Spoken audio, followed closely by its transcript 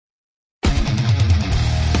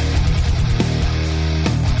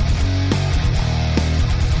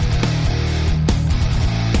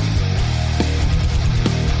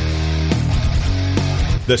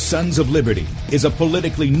The Sons of Liberty is a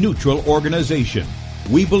politically neutral organization.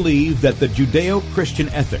 We believe that the Judeo-Christian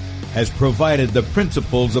ethic has provided the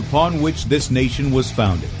principles upon which this nation was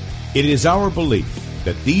founded. It is our belief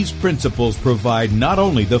that these principles provide not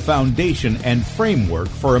only the foundation and framework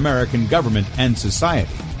for American government and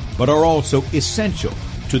society, but are also essential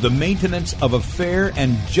to the maintenance of a fair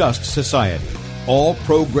and just society. All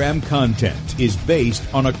program content is based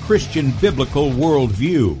on a Christian biblical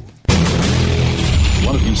worldview.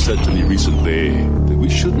 One of you said to me recently that we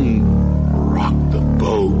shouldn't rock the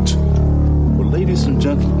boat. Well, ladies and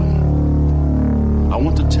gentlemen, I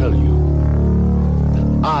want to tell you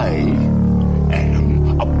that I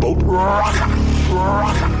am a boat rocker.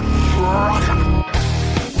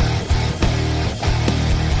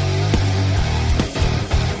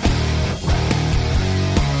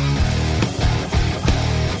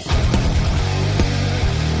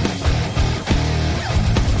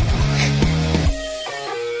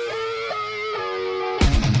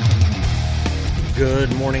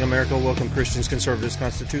 Good morning, America. Welcome, Christians, conservatives,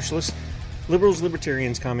 constitutionalists, liberals,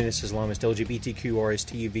 libertarians, communists, Islamists, LGBTQ,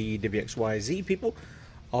 RSTUV, WXYZ people,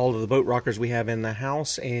 all of the boat rockers we have in the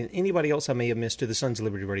house, and anybody else I may have missed to the Sons of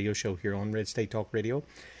Liberty radio show here on Red State Talk Radio,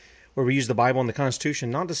 where we use the Bible and the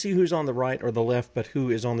Constitution not to see who's on the right or the left, but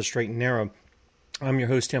who is on the straight and narrow. I'm your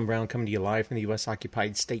host, Tim Brown, coming to you live from the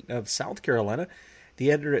U.S.-occupied state of South Carolina, the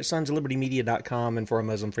editor at sonsoflibertymedia.com, and for our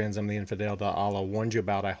Muslim friends, I'm the infidel that Allah warned you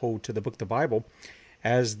about. I hold to the book, the Bible,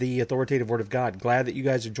 as the authoritative Word of God. Glad that you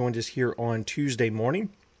guys have joined us here on Tuesday morning.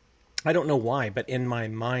 I don't know why, but in my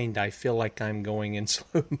mind, I feel like I'm going in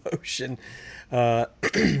slow motion.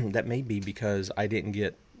 That may be because I didn't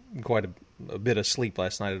get quite a bit of sleep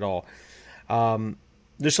last night at all.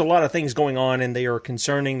 There's a lot of things going on, and they are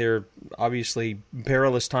concerning. They're obviously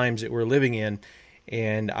perilous times that we're living in,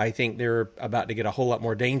 and I think they're about to get a whole lot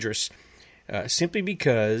more dangerous, simply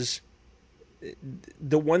because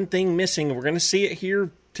the one thing missing, we're going to see it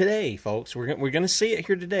here today, folks. We're going to see it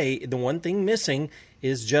here today. The one thing missing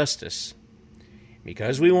is justice.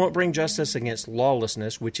 Because we won't bring justice against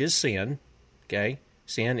lawlessness, which is sin. Okay?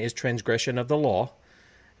 Sin is transgression of the law.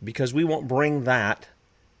 Because we won't bring that,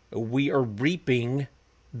 we are reaping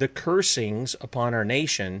the cursings upon our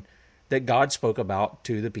nation that God spoke about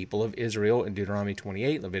to the people of Israel in Deuteronomy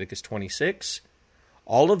 28, Leviticus 26.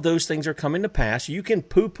 All of those things are coming to pass. You can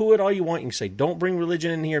poo-poo it all you want. You can say, don't bring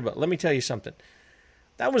religion in here, but let me tell you something.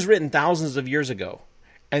 That was written thousands of years ago.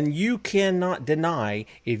 And you cannot deny,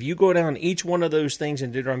 if you go down each one of those things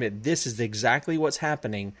in Deuteronomy, this is exactly what's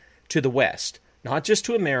happening to the West. Not just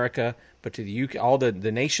to America, but to the UK, all the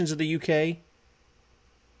nations of the UK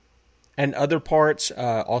and other parts,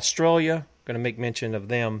 Australia. Going to make mention of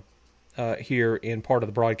them here in part of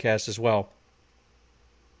the broadcast as well.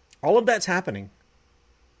 All of that's happening.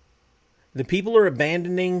 The people are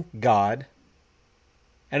abandoning God,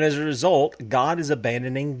 and as a result, God is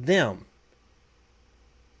abandoning them.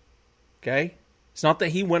 Okay? It's not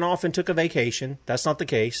that he went off and took a vacation. That's not the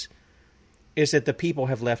case. It's that the people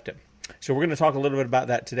have left him. So we're going to talk a little bit about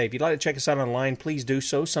that today. If you'd like to check us out online, please do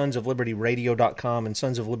so, sonsoflibertyradio.com and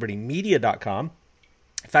sonsoflibertymedia.com.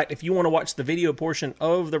 In fact, if you want to watch the video portion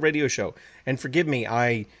of the radio show, and forgive me,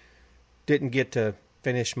 I didn't get to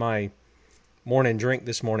finish my morning drink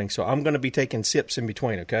this morning, so I'm going to be taking sips in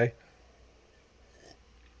between, okay?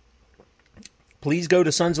 Please go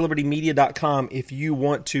to sonsoflibertymedia.com if you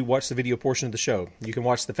want to watch the video portion of the show. You can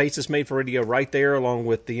watch the Faces Made for Radio right there, along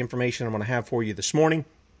with the information I'm going to have for you this morning.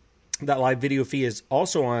 That live video feed is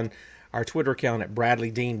also on our Twitter account at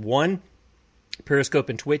BradleyDean1, Periscope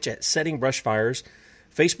and Twitch at Setting Brushfires.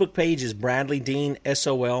 Facebook page is Bradley Dean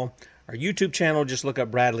SOL. Our YouTube channel, just look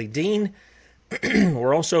up Bradley Dean.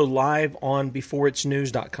 We're also live on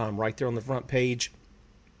beforeitsnews.com, right there on the front page,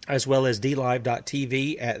 as well as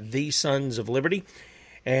dlive.tv at The Sons of Liberty.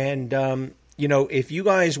 And, if you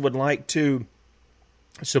guys would like to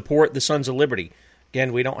support the Sons of Liberty,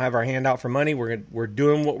 again, we don't have our hand out for money. We're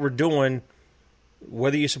doing what we're doing,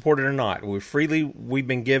 whether you support it or not. We've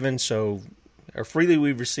been given, or freely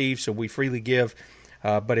we've received, so we freely give.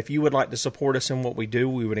 But if you would like to support us in what we do,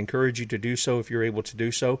 we would encourage you to do so if you're able to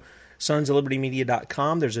do so.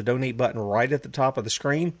 sonsoflibertymedia.com. There's a donate button right at the top of the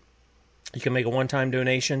screen. You can make a one-time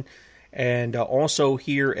donation. And also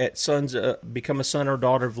here at Sons, Become a Son or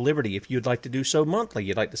Daughter of Liberty. If you'd like to do so monthly,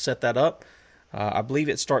 you'd like to set that up. I believe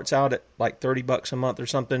it starts out at like $30 a month or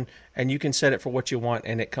something. And you can set it for what you want,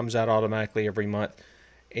 and it comes out automatically every month.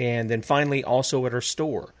 And then finally, also at our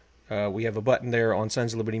store. We have a button there on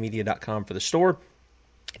sonsoflibertymedia.com for the store.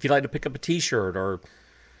 If you'd like to pick up a T-shirt or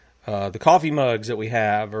the coffee mugs that we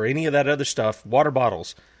have or any of that other stuff, water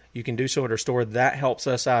bottles, you can do so at our store. That helps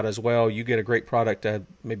us out as well. You get a great product to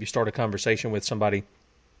maybe start a conversation with somebody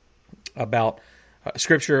about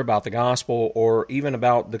Scripture, about the gospel, or even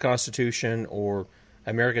about the Constitution or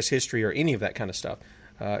America's history or any of that kind of stuff.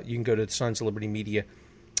 You can go to the Sons of Liberty Media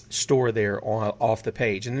store there off the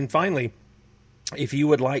page. And then finally, if you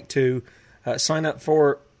would like to sign up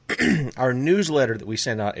for our newsletter that we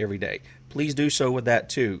send out every day, please do so with that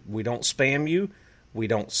too. We don't spam you. We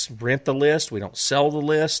don't rent the list. We don't sell the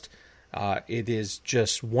list. It is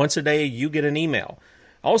just once a day you get an email.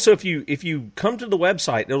 Also, if you come to the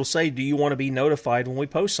website, it'll say, do you want to be notified when we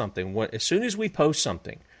post something? As soon as we post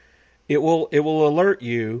something, it will alert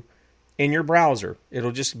you in your browser.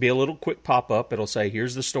 It'll just be a little quick pop-up. It'll say,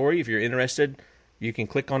 here's the story. If you're interested, you can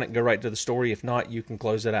click on it and go right to the story. If not, you can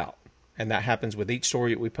close it out. And that happens with each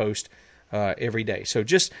story that we post every day. So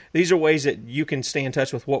just these are ways that you can stay in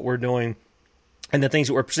touch with what we're doing and the things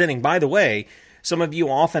that we're presenting. By the way, some of you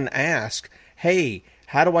often ask, hey,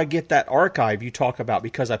 how do I get that archive you talk about?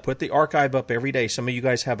 Because I put the archive up every day. Some of you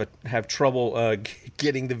guys have trouble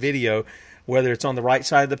getting the video, whether it's on the right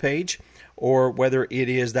side of the page or whether it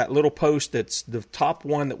is that little post that's the top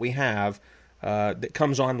one that we have that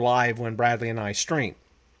comes on live when Bradley and I stream.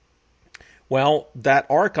 Well, that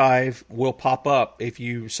archive will pop up if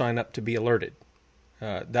you sign up to be alerted.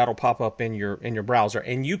 That'll pop up in your browser,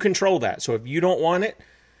 and you control that. So if you don't want it,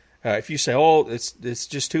 if you say, oh, it's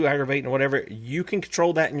just too aggravating or whatever, you can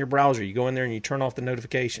control that in your browser. You go in there and you turn off the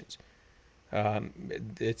notifications.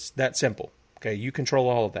 It's that simple. Okay, you control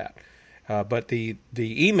all of that. But the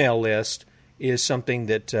email list is something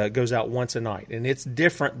that goes out once a night, and it's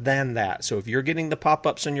different than that. So if you're getting the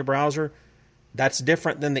pop-ups in your browser, that's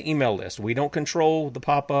different than the email list. We don't control the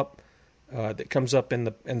pop-up that comes up in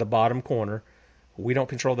the bottom corner. We don't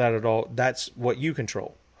control that at all. That's what you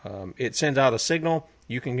control. It sends out a signal.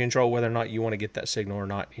 You can control whether or not you want to get that signal or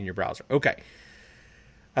not in your browser. Okay.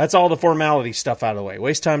 That's all the formality stuff out of the way.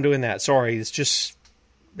 Waste time doing that. Sorry,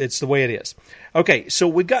 it's the way it is. Okay, so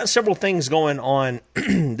we've got several things going on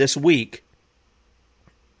this week.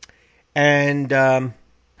 And,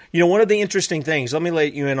 one of the interesting things, let me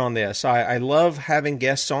let you in on this. I love having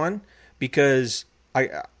guests on because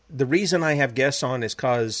the reason I have guests on is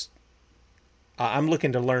because I'm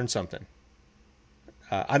looking to learn something.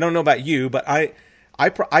 I don't know about you, but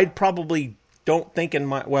I probably don't think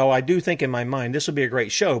I do think in my mind this will be a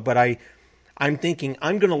great show, but I'm thinking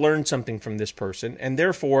I'm going to learn something from this person, and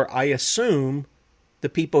therefore I assume the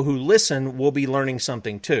people who listen will be learning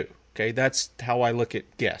something too. Okay, that's how I look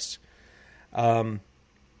at guests. So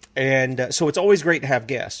it's always great to have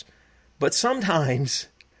guests, but sometimes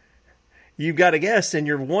you've got a guest and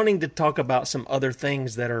you're wanting to talk about some other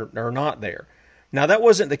things that are not there. Now, that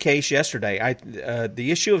wasn't the case yesterday.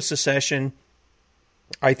 The issue of secession,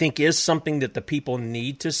 I think, is something that the people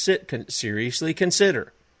need to seriously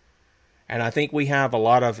consider. And I think we have a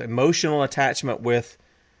lot of emotional attachment with,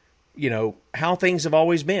 how things have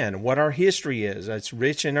always been, what our history is. It's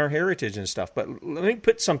rich in our heritage and stuff. But let me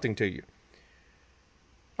put something to you.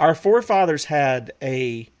 Our forefathers had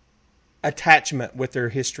a attachment with their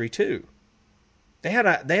history too. They had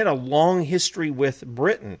a long history with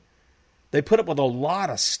Britain. They put up with a lot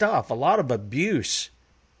of stuff, a lot of abuse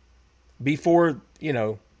before,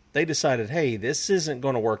 they decided, hey, this isn't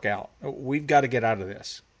going to work out. We've got to get out of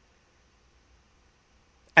this.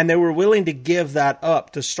 And they were willing to give that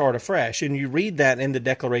up to start afresh. And you read that in the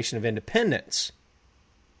Declaration of Independence.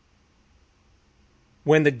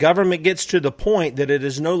 When the government gets to the point that it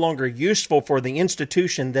is no longer useful for the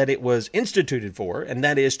institution that it was instituted for, and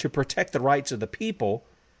that is to protect the rights of the people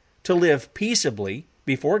to live peaceably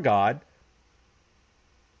before God.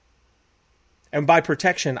 And by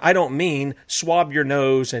protection, I don't mean swab your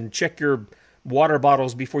nose and check your water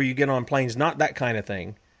bottles before you get on planes, not that kind of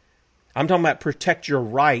thing. I'm talking about protect your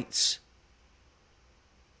rights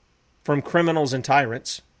from criminals and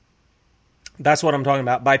tyrants. That's what I'm talking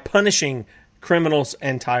about. By punishing criminals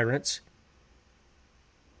and tyrants.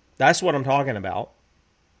 That's what I'm talking about.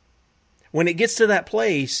 When it gets to that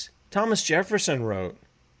place, Thomas Jefferson wrote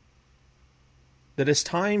that it's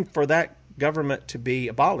time for that government to be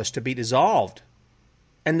abolished, to be dissolved,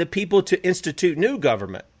 and the people to institute new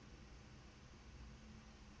government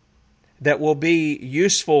that will be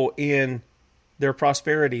useful in their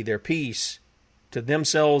prosperity, their peace, to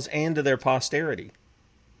themselves and to their posterity.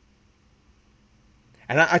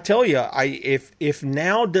 And I tell you, if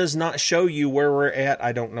now does not show you where we're at,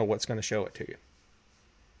 I don't know what's going to show it to you.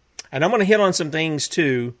 And I'm going to hit on some things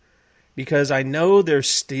too, because I know there's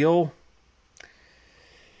still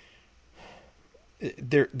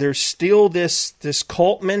this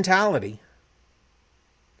cult mentality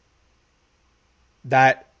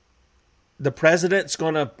that the president's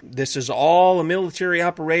going to, this is all a military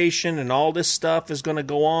operation and all this stuff is going to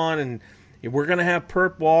go on and we're going to have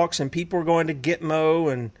perp walks and people are going to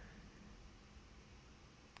Gitmo and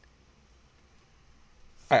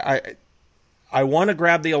I want to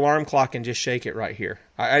grab the alarm clock and just shake it right here.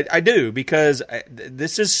 I do, because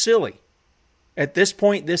this is silly. At this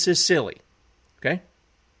point, this is silly. Okay?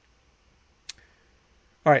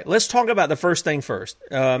 All right, let's talk about the first thing first.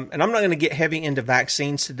 And I'm not going to get heavy into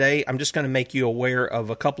vaccines today. I'm just going to make you aware of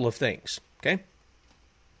a couple of things. Okay?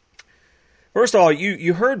 First of all,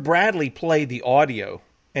 you heard Bradley play the audio,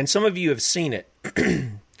 and some of you have seen it,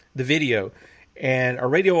 the video, and our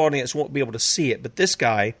radio audience won't be able to see it, but this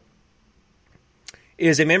guy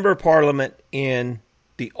is a member of parliament in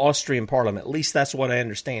the Austrian parliament. At least that's what I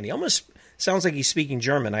understand. He almost sounds like he's speaking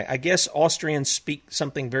German. I guess Austrians speak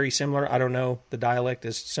something very similar. I don't know. The dialect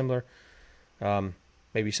is similar.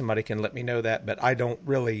 Maybe somebody can let me know that, but I don't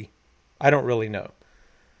really know.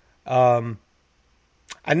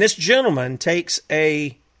 And this gentleman takes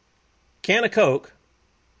a can of Coke,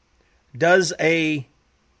 does a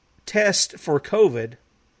test for COVID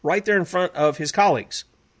right there in front of his colleagues.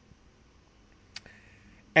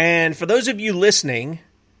 And for those of you listening,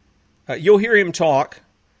 you'll hear him talk.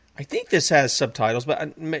 I think this has subtitles,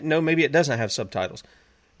 but no, maybe it doesn't have subtitles.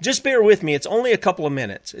 Just bear with me. It's only a couple of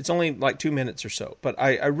minutes. It's only like 2 minutes or so. But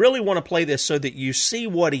I really want to play this so that you see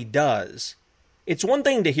what he does. It's one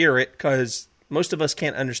thing to hear it, because most of us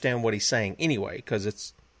can't understand what he's saying anyway, because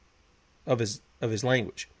it's of his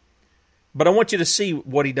language. But I want you to see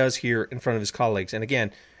what he does here in front of his colleagues. And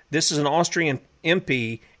again, this is an Austrian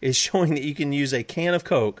MP is showing that you can use a can of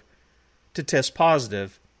Coke to test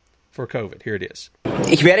positive for COVID. Here it is.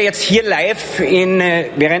 Ich werde jetzt hier live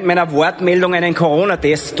während meiner Wortmeldung einen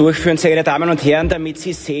Corona-Test durchführen, sehr geehrte Damen und Herren, damit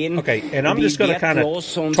Sie sehen, okay, and I'm just going to kind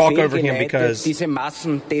of talk over him because some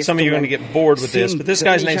of you are going to get bored with this. But this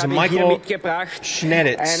guy's name is Michael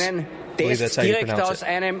Schneditz. Direkt aus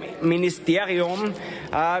einem Ministerium,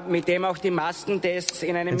 mit dem auch die Massentests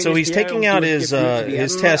in einem so he's taking out his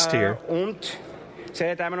test here.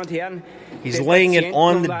 Sehr Damen und Herren, he's laying it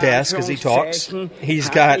on the desk as he talks. He's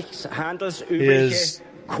got his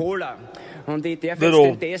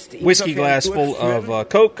little whiskey glass full of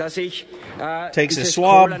Coke, takes his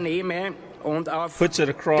swab, puts it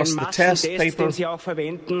across the test paper,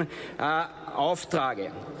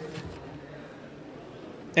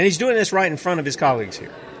 and he's doing this right in front of his colleagues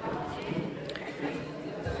here.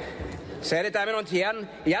 Sehr Damen und Herren,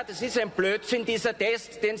 ja, das ist ein Blödsinn, dieser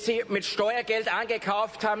Test, den Sie mit Steuergeld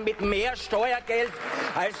angekauft haben, mit mehr Steuergeld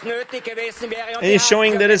als nötig gewesen wäre, um die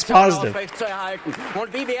aufrechtzuerhalten.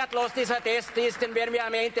 Und wie wertlos dieser Test ist, den werden wir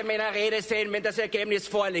am Ende meiner Rede sehen, wenn das Ergebnis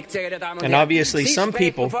vorliegt, sehr Damen und Herren. And obviously some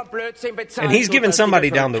people, and he's giving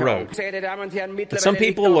somebody down the road, and some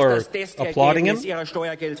people are applauding him,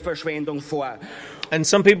 and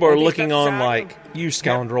some people are looking on like, you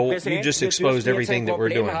scoundrel, you just exposed everything that we're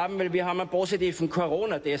doing. Wir haben einen positiven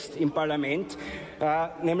Corona-Test im Parlament,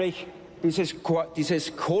 nämlich dieses Cola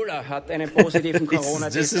hat einen positiven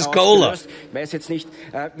Corona-Test ausgelöst. Ich weiß jetzt nicht,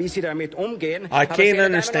 wie Sie damit umgehen. I can't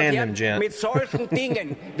understand him, Jen. Mit solchen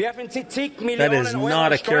Dingen werfen Sie zig That Millionen is Euro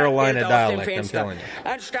not a Carolina Steuergeld aus dem dialect, I'm Fenster. telling you.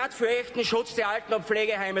 Anstatt für echten Schutz der Alten- und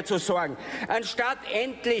Pflegeheime zu sorgen, anstatt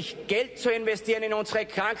endlich Geld zu investieren in unsere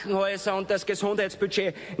Krankenhäuser und das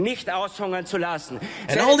Gesundheitsbudget nicht aushungern zu lassen.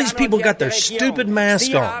 And all these people got their stupid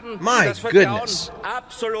masks on. My goodness.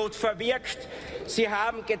 Absolut verwirkt. Sie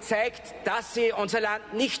haben gezeigt, dass sie unser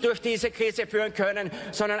Land nicht durch diese Krise führen können,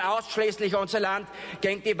 sondern ausschließlich unser Land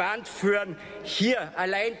gegen die Wand führen. Hier,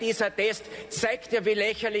 allein dieser Test zeigt ja, wie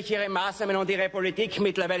lächerlich ihre Maßnahmen und ihre Politik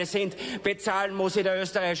mittlerweile sind. Bezahlen muss sie der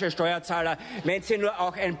österreichische Steuerzahler. Wenn sie nur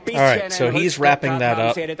auch ein bisschen right, so he's wrapping that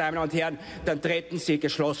up. meine Damen und Herren, dann treten sie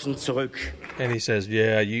geschlossen zurück. And he says,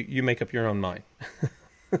 yeah, you make up your own mind.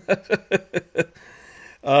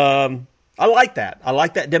 I like that. I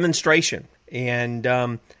like that demonstration. And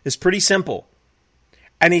it's pretty simple.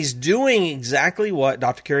 And he's doing exactly what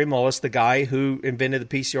Dr. Kerry Mullis, the guy who invented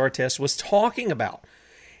the PCR test, was talking about.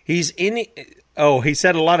 He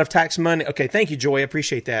said a lot of tax money. Okay, thank you, Joy. I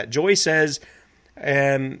appreciate that. Joy says,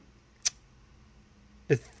 okay,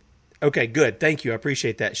 good. Thank you. I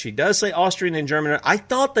appreciate that. She does say Austrian and German. I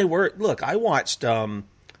thought they were. Look, I watched Sound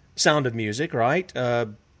of Music, right?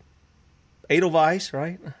 Edelweiss,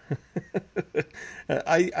 right?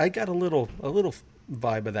 I got a little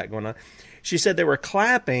vibe of that going on. She said they were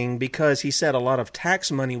clapping because he said a lot of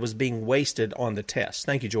tax money was being wasted on the test.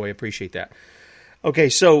 Thank you, Joy. I appreciate that. Okay,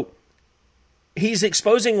 so he's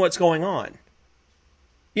exposing what's going on.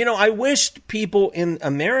 You know, I wished people in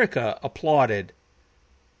America applauded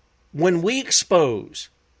when we expose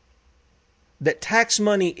that tax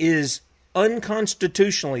money is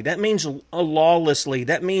unconstitutionally, that means lawlessly,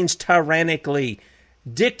 that means tyrannically,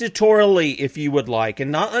 dictatorially, if you would like,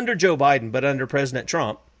 and not under Joe Biden, but under President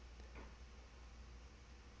Trump,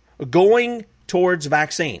 going towards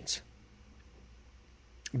vaccines.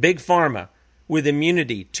 Big Pharma with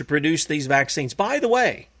immunity to produce these vaccines. By the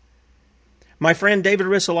way, my friend David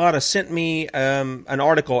Rissolata sent me an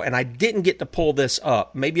article, and I didn't get to pull this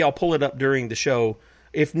up. Maybe I'll pull it up during the show.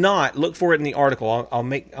 If not, look for it in the article. I'll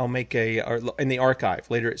make in the archive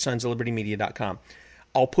later at sonsoflibertymedia.com.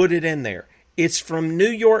 I'll put it in there. It's from New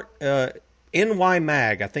York, NY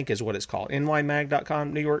Mag, I think is what it's called.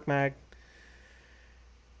 nymag.com, New York Mag.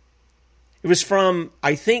 It was from,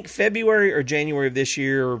 I think, February or January of this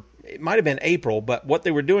year. It might have been April, but what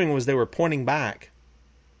they were doing was they were pointing back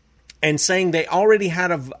and saying they already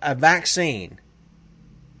had a vaccine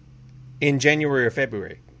in January or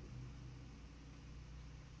February.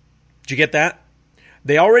 Did you get that?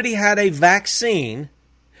 They already had a vaccine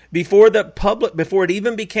before it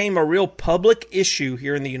even became a real public issue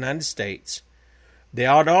here in the United States. They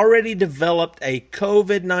had already developed a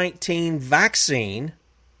COVID-19 vaccine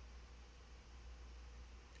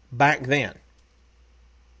back then.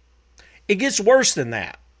 It gets worse than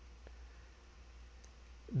that.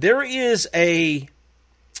 There is a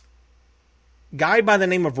guy by the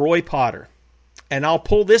name of Roy Potter, and I'll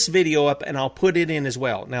pull this video up and I'll put it in as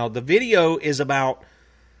well. Now, the video is about,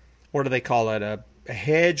 what do they call it, a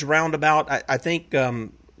hedge roundabout. I think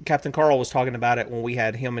Captain Carl was talking about it when we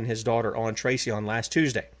had him and his daughter on Tracy on last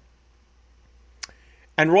Tuesday.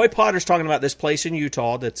 And Roy Potter's talking about this place in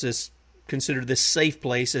Utah that's considered this safe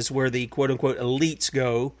place, is where the quote-unquote elites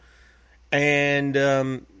go. And,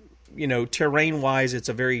 terrain-wise, it's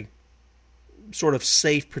a very sort of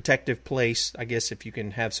safe, protective place, I guess, if you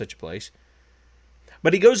can have such a place.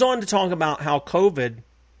 But he goes on to talk about how COVID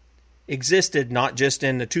existed not just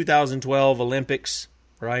in the 2012 Olympics,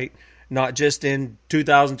 right? Not just in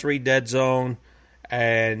 2003 Dead Zone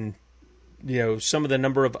and, some of the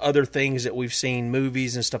number of other things that we've seen,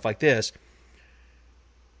 movies and stuff like this.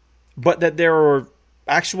 But that there are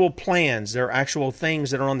actual plans, there are actual things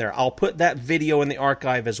that are on there. I'll put that video in the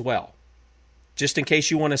archive as well, just in case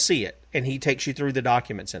you want to see it. And he takes you through the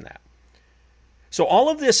documents in that. So all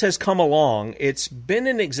of this has come along. It's been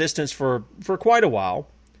in existence for quite a while.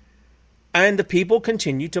 And the people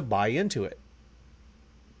continue to buy into it.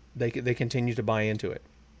 They continue to buy into it.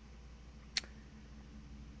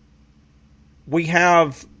 We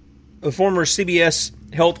have a former CBS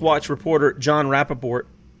Health Watch reporter, John Rappaport,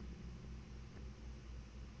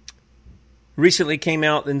 recently came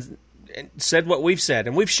out and said what we've said.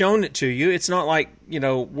 And we've shown it to you. It's not like,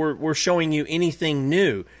 we're showing you anything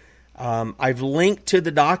new. I've linked to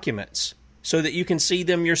the documents so that you can see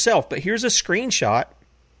them yourself. But here's a screenshot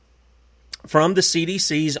from the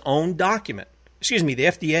CDC's own document. The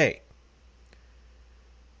FDA.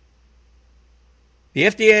 The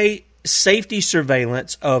FDA safety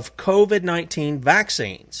surveillance of COVID-19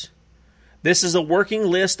 vaccines. This is a working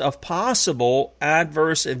list of possible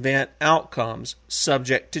adverse event outcomes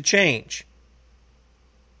subject to change.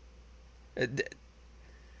 It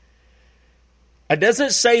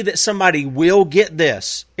doesn't say that somebody will get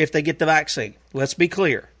this if they get the vaccine. Let's be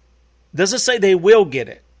clear. It doesn't say they will get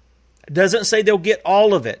it. It doesn't say they'll get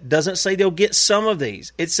all of it. It doesn't say they'll get some of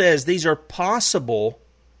these. It says these are possible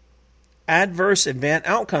adverse event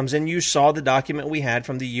outcomes. And you saw the document we had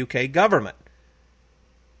from the UK government.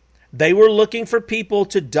 They were looking for people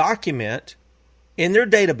to document in their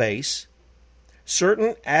database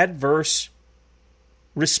certain adverse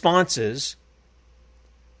responses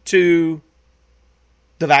to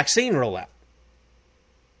the vaccine rollout,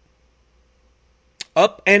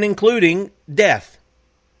 up and including death.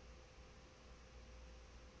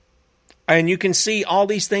 And you can see all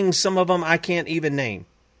these things, some of them I can't even name.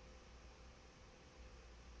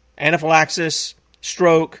 Anaphylaxis,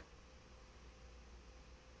 stroke.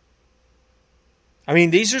 I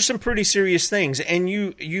mean, these are some pretty serious things. And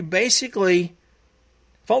you basically,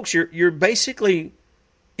 folks, you're basically,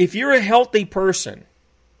 if you're a healthy person,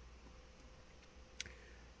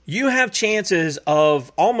 you have chances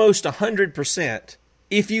of almost 100%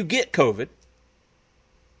 if you get COVID,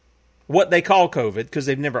 what they call COVID, because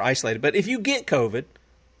they've never isolated, but if you get COVID,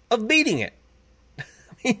 of beating it. I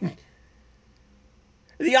mean,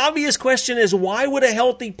 the obvious question is, why would a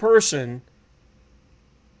healthy person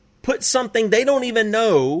put something they don't even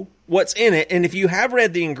know what's in it? And if you have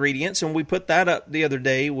read the ingredients, and we put that up the other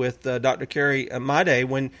day with Dr. Carrie Made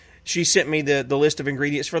when she sent me the list of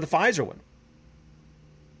ingredients for the Pfizer one.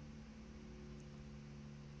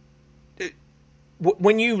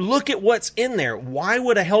 when you look at what's in there, why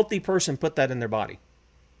would a healthy person put that in their body?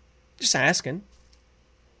 Just asking.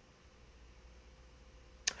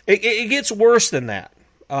 It gets worse than that.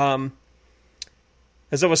 As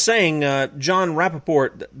I was saying, John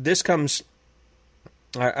Rappaport, this comes...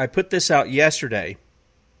 I put this out yesterday.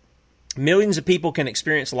 Millions of people can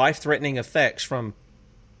experience life-threatening effects from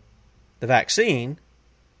the vaccine,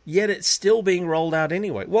 yet it's still being rolled out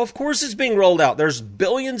anyway. Well, of course it's being rolled out. There's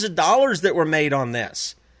billions of dollars that were made on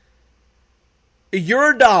this.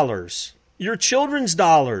 Your dollars, your children's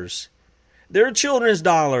dollars, their children's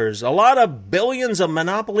dollars. A lot of billions of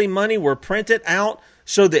monopoly money were printed out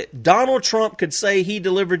so that Donald Trump could say he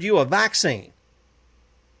delivered you a vaccine.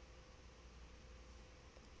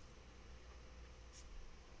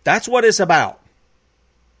 That's what it's about.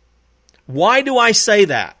 Why do I say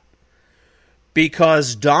that?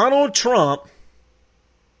 Because Donald Trump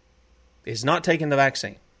is not taking the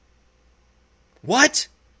vaccine. What?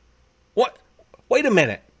 What? Wait a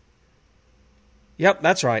minute. Yep,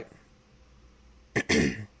 that's right.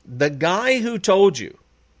 The guy who told you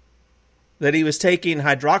that he was taking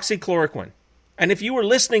hydroxychloroquine, and if you were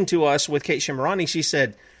listening to us with Kate Shimarani, she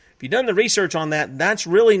said, if you've done the research on that, that's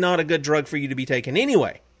really not a good drug for you to be taking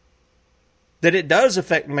anyway. That it does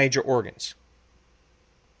affect major organs.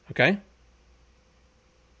 Okay?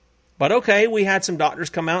 But okay, we had some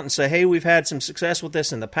doctors come out and say, hey, we've had some success with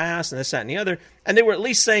this in the past, and this, that, and the other. And they were at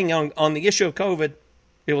least saying on the issue of COVID,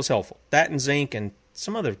 it was helpful. That and zinc and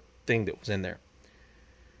some other thing that was in there.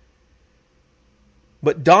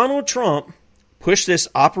 But Donald Trump pushed this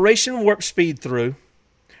Operation Warp Speed through.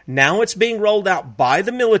 Now it's being rolled out by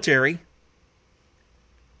the military.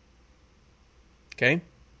 Okay?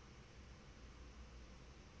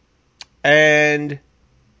 And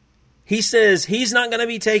he says he's not going to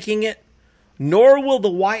be taking it, nor will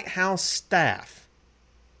the White House staff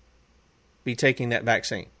be taking that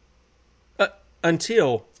vaccine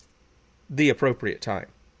until the appropriate time.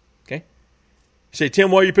 Okay? You say,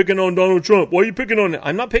 Tim, why are you picking on Donald Trump? Why are you picking on him?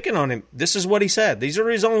 I'm not picking on him. This is what he said. These are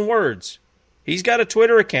his own words. He's got a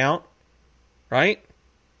Twitter account, right?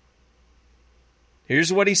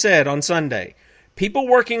 Here's what he said on Sunday. People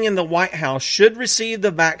working in the White House should receive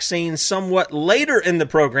the vaccine somewhat later in the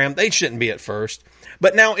program. They shouldn't be at first.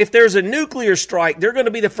 But now, if there's a nuclear strike, they're going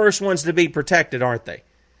to be the first ones to be protected, aren't they?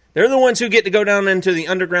 They're the ones who get to go down into the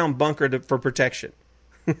underground bunker for protection.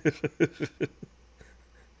 They're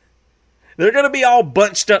going to be all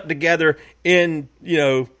bunched up together in,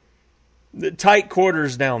 the tight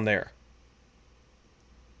quarters down there.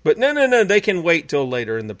 But no, they can wait till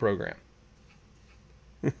later in the program.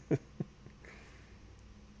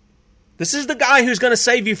 This is the guy who's going to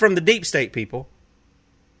save you from the deep state, people.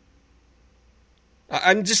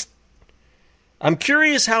 I'm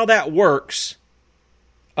curious how that works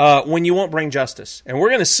when you won't bring justice. And we're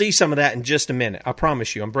going to see some of that in just a minute. I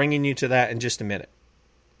promise you. I'm bringing you to that in just a minute.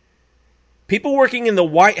 People working in the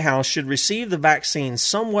White House should receive the vaccine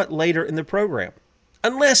somewhat later in the program,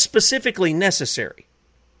 unless specifically necessary.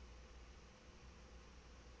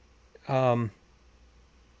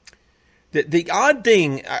 The odd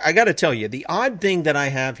thing, I got to tell you, the odd thing that I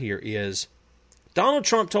have here is Donald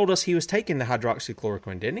Trump told us he was taking the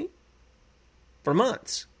hydroxychloroquine, didn't he? For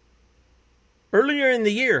months. Earlier in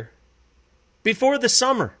the year. Before the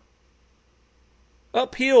summer.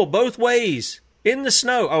 Uphill, both ways. In the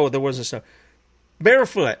snow. Oh, there wasn't snow.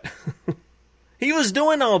 Barefoot. He was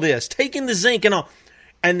doing all this, taking the zinc and all.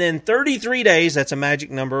 And then 33 days, that's a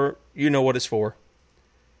magic number, you know what it's for.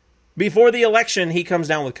 Before the election, he comes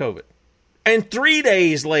down with COVID. And 3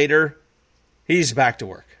 days later, he's back to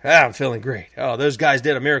work. I'm feeling great. Oh, those guys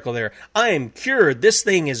did a miracle there. I am cured. This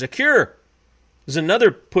thing is a cure. There's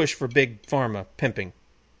another push for big pharma pimping.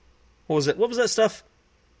 What was it? What was that stuff?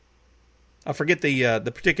 I forget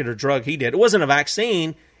the particular drug he did. It wasn't a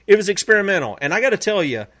vaccine. It was experimental. And I got to tell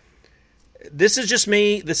you, this is just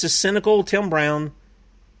me. This is cynical Tim Brown.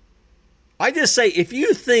 I just say, if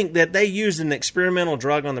you think that they used an experimental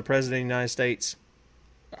drug on the President of the United States,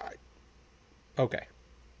 okay.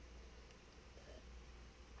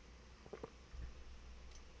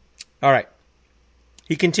 All right.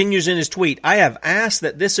 He continues in his tweet, I have asked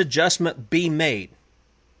that this adjustment be made.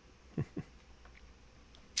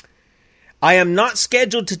 I am not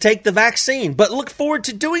scheduled to take the vaccine, but look forward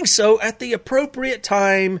to doing so at the appropriate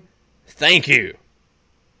time. Thank you.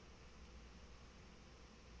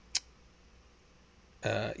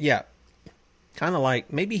 Yeah. Kind of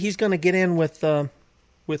like maybe he's going to get in with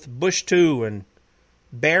Bush 2 and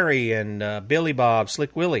Barry and Billy Bob,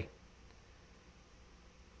 Slick Willie.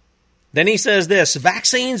 Then he says this,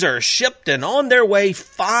 vaccines are shipped and on their way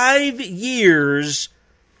 5 years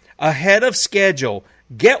ahead of schedule.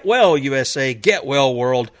 Get well, USA. Get well,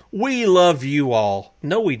 world. We love you all.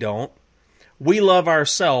 No, we don't. We love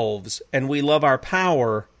ourselves, and we love our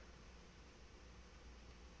power.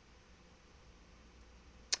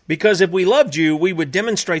 Because if we loved you, we would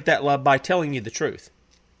demonstrate that love by telling you the truth.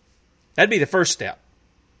 That'd be the first step.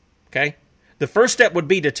 Okay? The first step would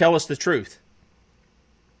be to tell us the truth.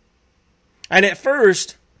 And at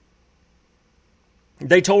first,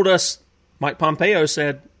 they told us, Mike Pompeo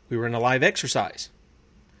said, we were in a live exercise.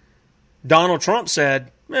 Donald Trump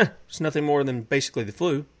said, it's nothing more than basically the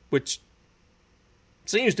flu, which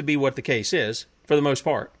seems to be what the case is, for the most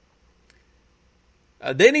part.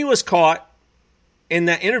 Then he was caught in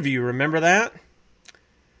that interview, remember that?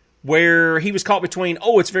 Where he was caught between,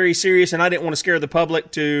 it's very serious and I didn't want to scare the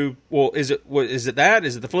public, to, is it that?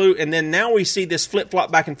 Is it the flu? And then now we see this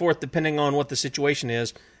flip-flop back and forth depending on what the situation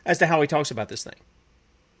is as to how he talks about this thing.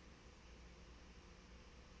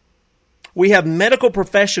 We have medical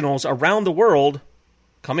professionals around the world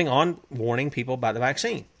coming on warning people about the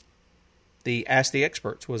vaccine. The Ask the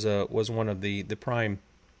Experts was one of the prime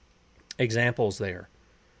examples there.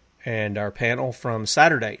 And our panel from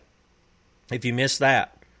Saturday, if you missed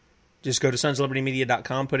that, just go to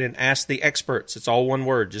sonslibertymedia.com, put in Ask the Experts. It's all one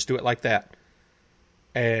word. Just do it like that.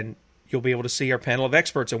 And you'll be able to see our panel of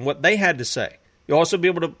experts and what they had to say. You'll also be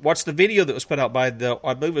able to watch the video that was put out by I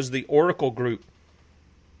believe it was the Oracle group.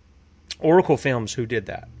 Oracle Films who did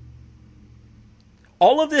that.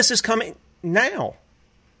 All of this is coming now.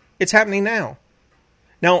 It's happening now.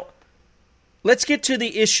 Now, let's get to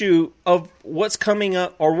the issue of what's coming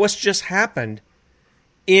up or what's just happened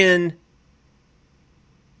in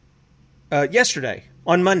yesterday,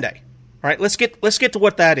 on Monday. All right, let's get to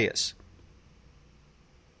what that is.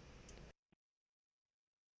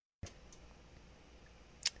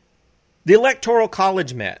 The Electoral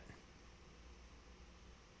College met.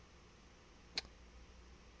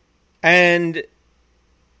 And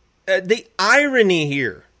the irony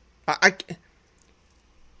here,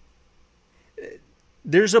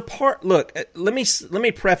 there's a part. Look, let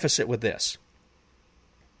me preface it with this.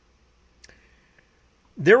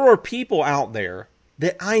 There are people out there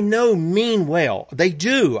that I know mean well. They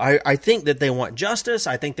do. I think that they want justice.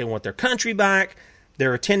 I think they want their country back.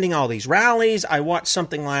 They're attending all these rallies. I watched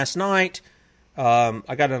something last night.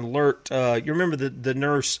 I got an alert. You remember the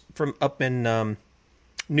nurse from up in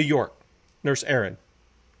New York, Nurse Erin,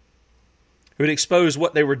 who had exposed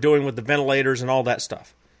what they were doing with the ventilators and all that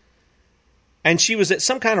stuff. And she was at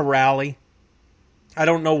some kind of rally. I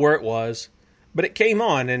don't know where it was, but it came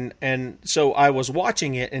on, and so I was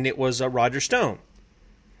watching it, and it was Roger Stone.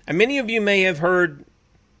 And many of you may have heard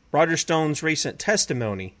Roger Stone's recent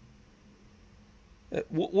testimony.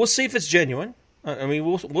 We'll see if it's genuine. I mean,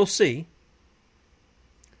 we'll see.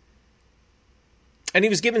 And he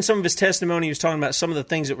was giving some of his testimony. He was talking about some of the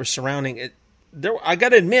things that were surrounding it. I got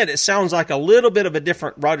to admit, it sounds like a little bit of a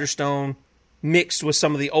different Roger Stone mixed with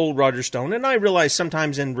some of the old Roger Stone. And I realize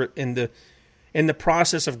sometimes in the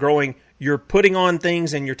process of growing, you're putting on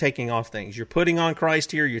things and you're taking off things. You're putting on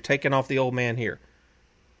Christ here, you're taking off the old man here.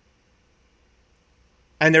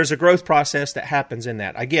 And there's a growth process that happens in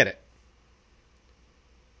that. I get it.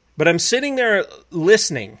 But I'm sitting there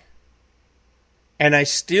listening, and I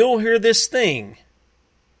still hear this thing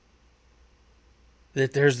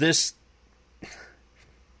that there's this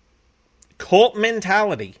cult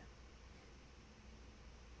mentality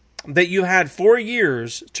that you had 4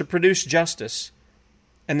 years to produce justice,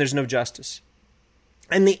 and there's no justice.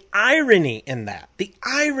 And the irony in that, the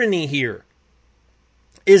irony here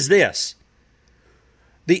is this.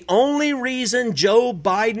 The only reason Joe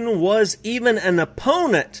Biden was even an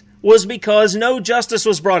opponent was because no justice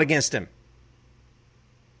was brought against him.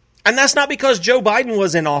 And that's not because Joe Biden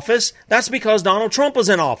was in office. That's because Donald Trump was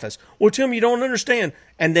in office. Well, Tim, you don't understand.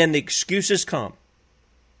 And then the excuses come.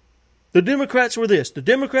 The Democrats were this. The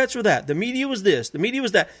Democrats were that. The media was this. The media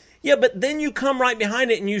was that. Yeah, but then you come right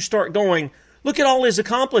behind it and you start going, look at all his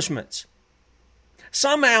accomplishments.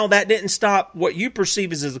 Somehow that didn't stop what you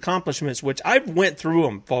perceive as his accomplishments, which I went through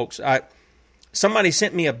them, folks. Somebody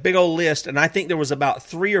sent me a big old list, and I think there was about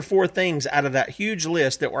 3 or 4 things out of that huge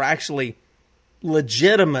list that were actually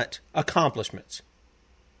legitimate accomplishments.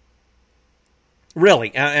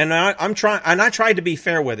 Really, and I'm trying, and I tried to be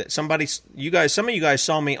fair with it. Some of you guys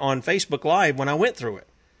saw me on Facebook Live when I went through it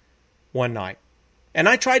one night, and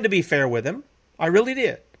I tried to be fair with him. I really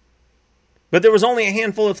did, but there was only a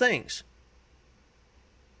handful of things.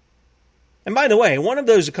 And by the way, one of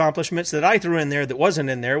those accomplishments that I threw in there that wasn't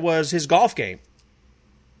in there was his golf game.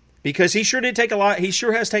 Because he sure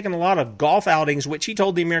has taken a lot of golf outings, which he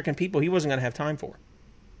told the American people he wasn't going to have time for.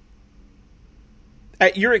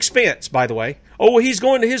 At your expense, by the way. Oh, well, he's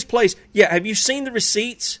going to his place. Yeah, have you seen the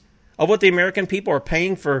receipts of what the American people are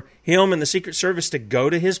paying for him and the Secret Service to go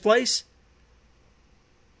to his place?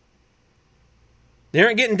 They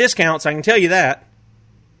aren't getting discounts, I can tell you that.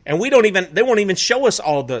 And they won't even show us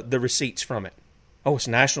all the receipts from it. Oh, it's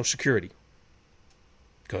national security.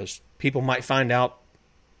 Because people might find out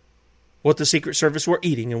what the Secret Service were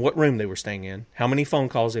eating and what room they were staying in, how many phone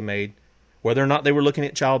calls they made, whether or not they were looking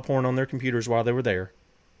at child porn on their computers while they were there.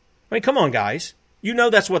 I mean, come on, guys. You know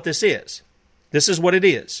that's what this is. This is what it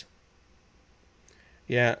is.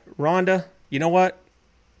 Yeah, Rhonda, you know what?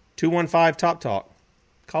 215 Top Talk.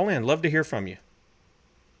 Call in. Love to hear from you.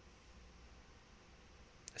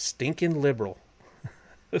 Stinking liberal.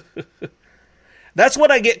 That's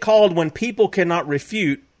what I get called when people cannot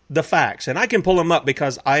refute the facts. And I can pull them up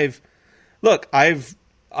because I've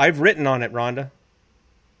written on it, Rhonda.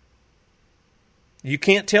 You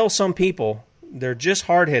can't tell some people, they're just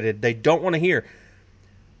hard-headed. They don't want to hear.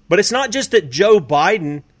 But it's not just that Joe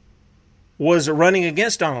Biden was running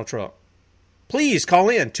against Donald Trump. Please call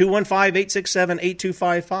in,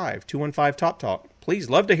 215-867-8255, 215 Top Talk. Please,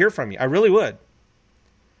 love to hear from you. I really would.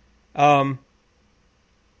 Tell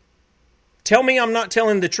me I'm not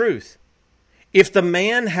telling the truth. If the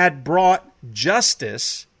man had brought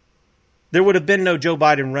justice, there would have been no Joe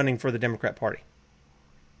Biden running for the Democrat Party.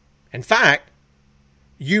 In fact,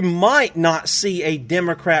 you might not see a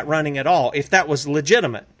Democrat running at all if that was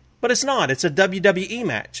legitimate. But it's not. It's a WWE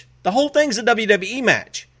match. The whole thing's a WWE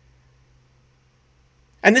match.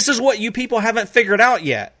 And this is what you people haven't figured out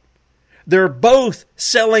yet. They're both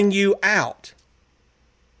selling you out.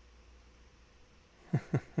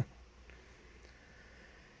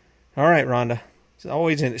 All right, Rhonda. It's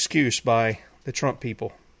always an excuse by the Trump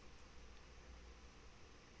people.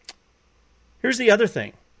 Here's the other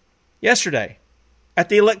thing. Yesterday, at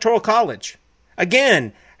the Electoral College,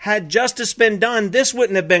 again, had justice been done, this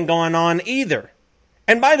wouldn't have been going on either.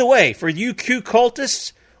 And by the way, for you Q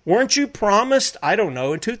cultists, weren't you promised, I don't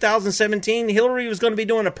know, in 2017, Hillary was going to be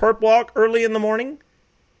doing a perp walk early in the morning?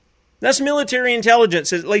 That's military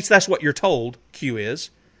intelligence, at least that's what you're told, Q is.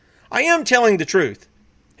 I am telling the truth.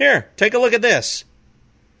 Here, take a look at this.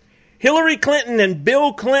 Hillary Clinton and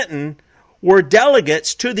Bill Clinton were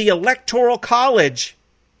delegates to the Electoral College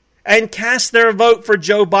and cast their vote for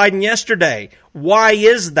Joe Biden yesterday. Why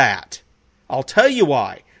is that? I'll tell you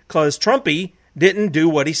why. Because Trumpy didn't do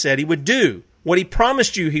what he said he would do, what he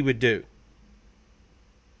promised you he would do.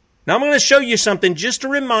 Now I'm going to show you something just to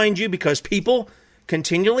remind you, because people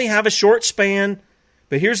continually have a short span.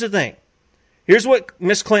 But here's the thing. Here's what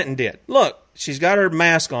Miss Clinton did. Look, she's got her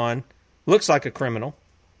mask on. Looks like a criminal,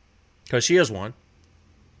 because she is one.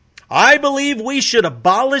 I believe we should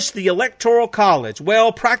abolish the Electoral College.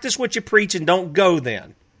 Well, practice what you preach and don't go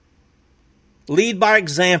then. Lead by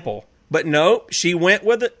example. But no, she went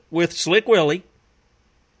with it with Slick Willie.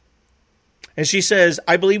 And she says,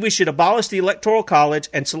 I believe we should abolish the Electoral College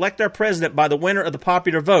and select our president by the winner of the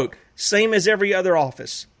popular vote, same as every other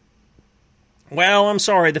office. Well, I'm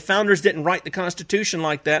sorry, the founders didn't write the Constitution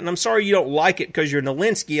like that, and I'm sorry you don't like it because you're an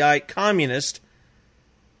Alinskyite communist.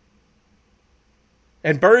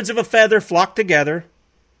 And birds of a feather flock together.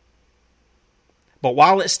 But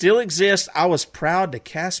while it still exists, I was proud to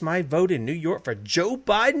cast my vote in New York for Joe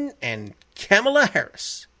Biden and Kamala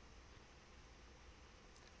Harris.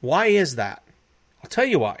 Why is that? I'll tell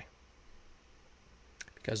you why.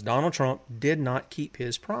 Because Donald Trump did not keep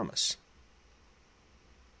his promise.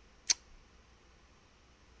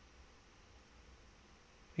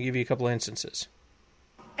 I'll give you a couple of instances.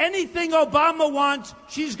 Anything Obama wants,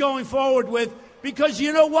 she's going forward with. Because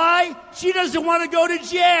you know why? She doesn't want to go to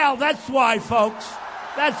jail. That's why, folks.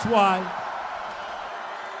 That's why.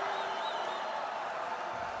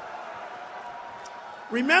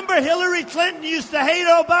 Remember, Hillary Clinton used to hate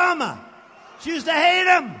Obama. She used to hate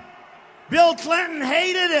him. Bill Clinton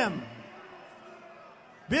hated him.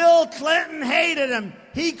 Bill Clinton hated him.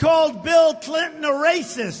 He called Bill Clinton a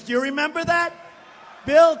racist. Do you remember that?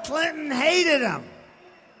 Bill Clinton hated him.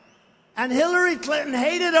 And Hillary Clinton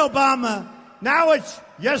hated Obama. Now it's,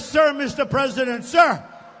 yes, sir, Mr. President, sir.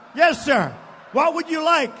 Yes, sir. What would you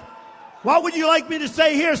like? What would you like me to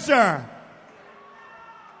say here, sir?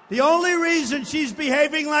 The only reason she's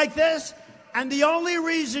behaving like this, and the only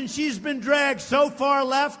reason she's been dragged so far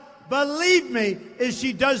left, believe me, is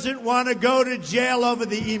she doesn't want to go to jail over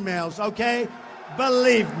the emails, okay?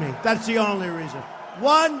 Believe me, that's the only reason.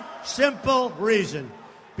 One simple reason.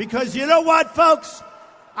 Because you know what, folks?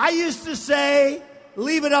 I used to say,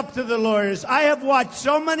 leave it up to the lawyers. I have watched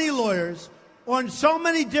so many lawyers on so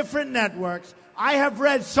many different networks. I have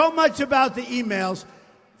read so much about the emails.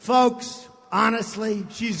 Folks, honestly,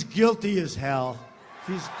 she's guilty as hell.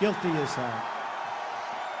 She's guilty as hell.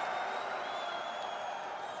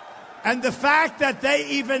 And the fact that they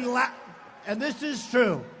even, and this is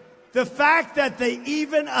true, the fact that they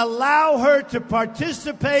even allow her to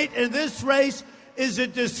participate in this race is a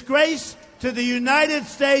disgrace to the United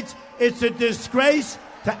States. It's a disgrace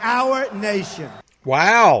to our nation.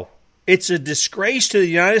 Wow. It's a disgrace to the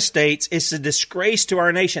United States. It's a disgrace to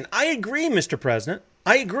our nation. I agree, Mr. President.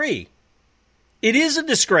 I agree. It is a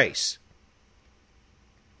disgrace.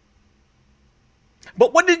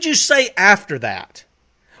 But what did you say after that?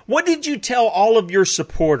 What did you tell all of your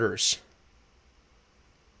supporters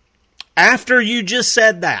after you just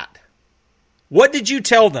said that? What did you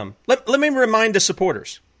tell them? Let me remind the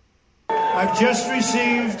supporters. I've just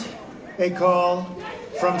received a call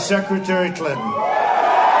from Secretary Clinton.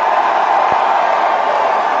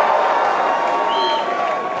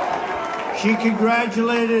 She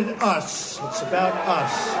congratulated us, it's about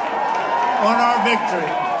us, on our victory.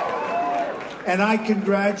 And I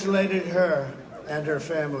congratulated her and her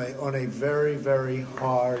family on a very, very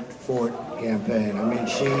hard-fought campaign. I mean,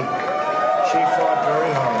 she fought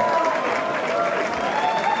very hard.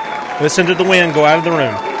 Listen to the wind go out of the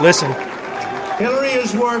room. Listen. Hillary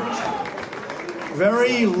has worked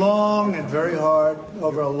very long and very hard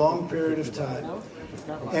over a long period of time.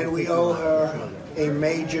 And we owe her a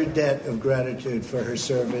major debt of gratitude for her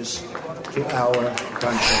service to our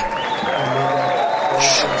country.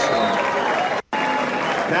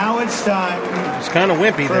 Now it's time it's kind of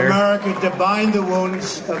wimpy for there. America to bind the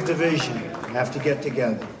wounds of division. We have to get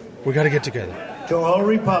together. We got to get together. To all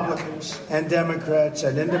Republicans and Democrats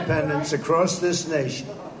and independents across this nation,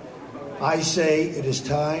 I say it is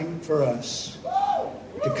time for us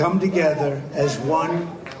to come together as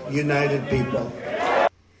one united people.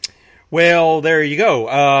 Well, there you go.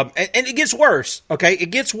 And it gets worse, okay?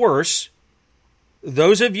 It gets worse.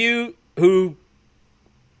 Those of you who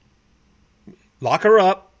lock her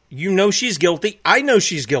up, you know she's guilty. I know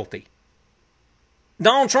she's guilty.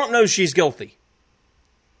 Donald Trump knows she's guilty.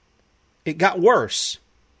 It got worse.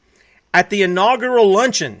 At the inaugural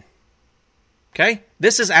luncheon, okay?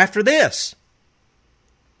 This is after this.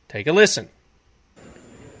 Take a listen.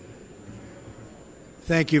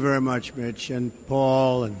 Thank you very much, Mitch and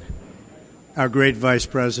Paul and our great Vice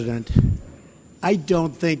President. I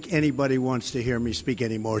don't think anybody wants to hear me speak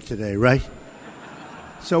anymore today, right?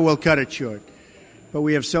 So we'll cut it short. But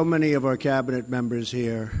we have so many of our cabinet members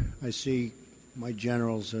here. I see my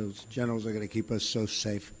generals. Those generals are going to keep us so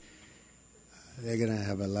safe. They're going to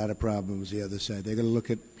have a lot of problems the other side. They're going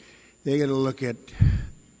to look at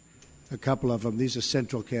a couple of them. These are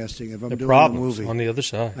central casting. If I'm doing a movie on the other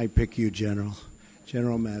side, I pick you, General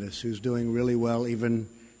Mattis, who's doing really well. Even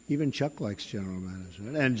Chuck likes General Mattis,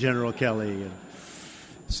 right? And General Kelly. And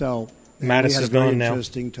so Mattis is gone now.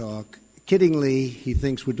 Interesting talk. Kiddingly, he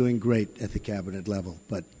thinks we're doing great at the cabinet level,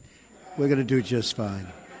 but we're going to do just fine.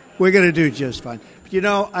 We're going to do just fine. But, you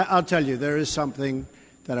know, I'll tell you, there is something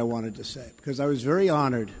that I wanted to say, because I was very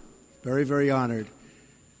honored, very, very honored,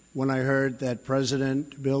 when I heard that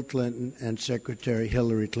President Bill Clinton and Secretary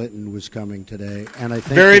Hillary Clinton was coming today. And I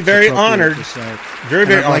think very, very honored. Very,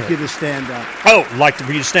 very honored. I'd like you to stand up. Oh, like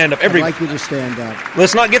for you to stand up. I'd like you to stand up.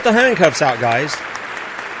 Let's not get the handcuffs out, guys.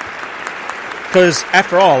 Because,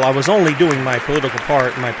 after all, I was only doing my political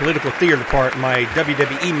part, my political theater part, my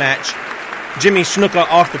WWE match, Jimmy Snuka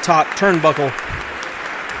off the top turnbuckle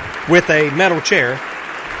with a metal chair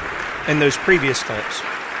in those previous clips.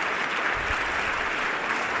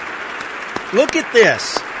 Look at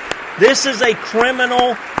this. This is a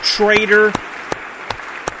criminal traitor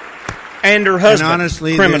and her husband. And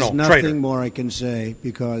honestly, criminal there's nothing traitor. more I can say,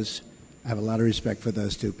 because I have a lot of respect for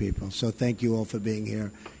those two people. So thank you all for being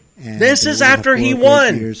here. And this is after he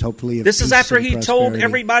won. Hopefully, this is after he told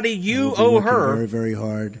everybody you owe her very, very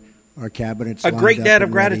hard. Our cabinet's a great debt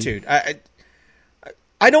of gratitude.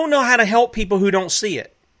 I don't know how to help people who don't see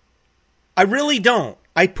it. I really don't.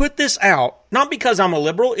 I put this out not because I'm a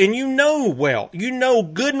liberal, and you know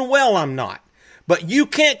good and well I'm not. But you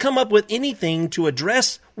can't come up with anything to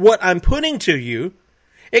address what I'm putting to you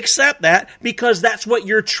except that, because that's what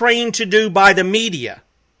you're trained to do by the media.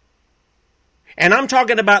 And I'm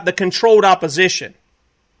talking about the controlled opposition.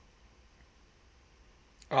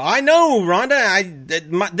 I know,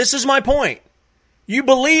 Rhonda, this is my point. You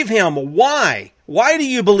believe him. Why? Why do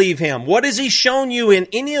you believe him? What has he shown you in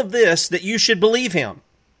any of this that you should believe him?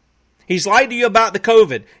 He's lied to you about the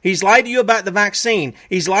COVID. He's lied to you about the vaccine.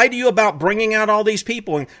 He's lied to you about bringing out all these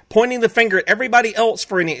people and pointing the finger at everybody else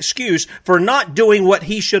for an excuse for not doing what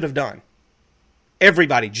he should have done.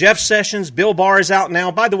 Everybody. Jeff Sessions, Bill Barr is out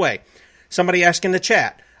now. By the way, somebody asked in the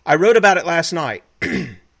chat, I wrote about it last night.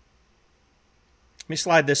 Let me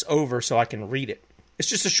slide this over so I can read it. It's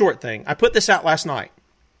just a short thing. I put this out last night.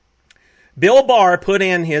 Bill Barr put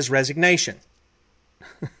in his resignation.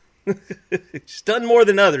 He's done more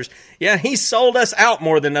than others. Yeah, he sold us out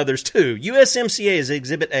more than others too. USMCA is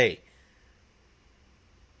Exhibit A.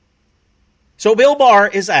 So Bill Barr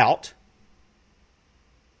is out.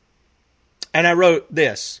 And I wrote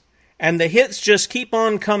this. And the hits just keep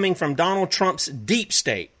on coming from Donald Trump's deep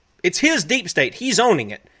state. It's his deep state. He's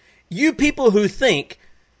owning it. You people who think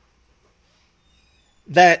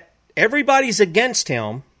that everybody's against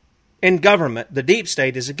him in government, the deep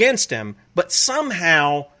state is against him, but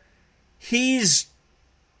somehow he's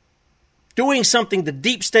doing something the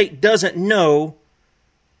deep state doesn't know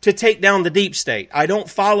to take down the deep state. I don't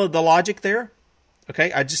follow the logic there.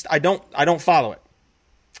 Okay? I don't follow it.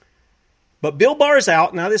 But Bill Barr's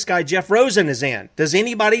out. Now this guy, Jeff Rosen, is in. Does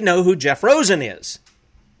anybody know who Jeff Rosen is?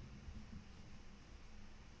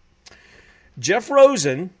 Jeff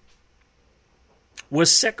Rosen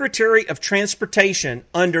was Secretary of Transportation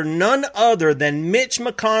under none other than Mitch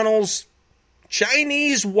McConnell's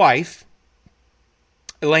Chinese wife,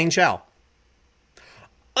 Elaine Chao.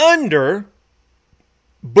 Under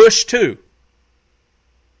Bush II,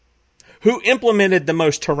 who implemented the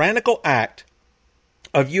most tyrannical act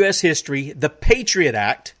of U.S. history, the Patriot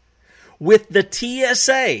Act, with the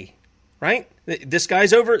TSA, right? This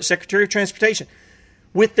guy's over, Secretary of Transportation.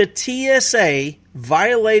 With the TSA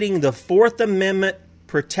violating the Fourth Amendment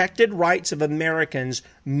protected rights of Americans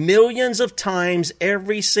millions of times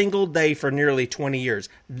every single day for nearly 20 years.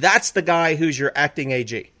 That's the guy who's your acting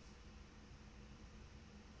AG.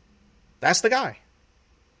 That's the guy.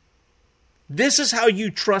 This is how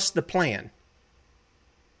you trust the plan.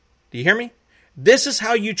 Do you hear me? This is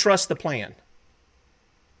how you trust the plan.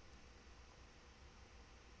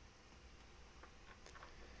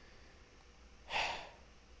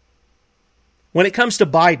 When it comes to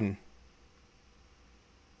Biden,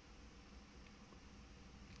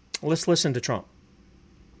 let's listen to Trump.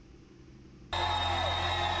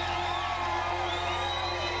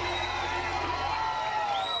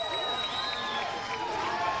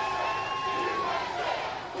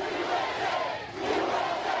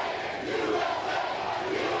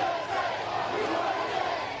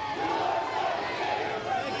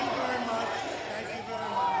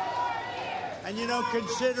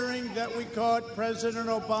 Considering that we caught President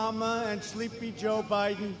Obama and sleepy Joe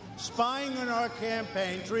Biden spying on our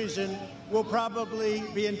campaign, treason, we'll probably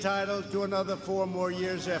be entitled to another 4 more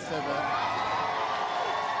years after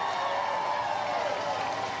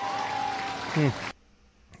that.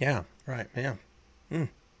 Yeah, right, yeah.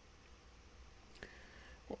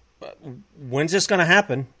 When's this going to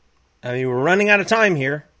happen? I mean, we're running out of time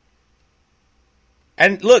here.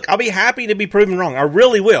 And look, I'll be happy to be proven wrong. I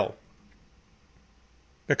really will.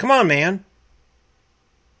 But come on, man.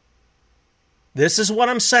 This is what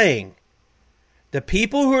I'm saying. The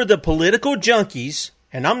people who are the political junkies,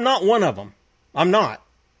 and I'm not one of them. I'm not.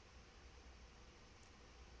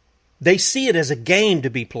 They see it as a game to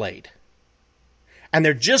be played. And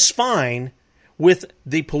they're just fine with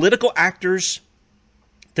the political actors,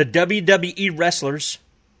 the WWE wrestlers,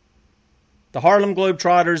 the Harlem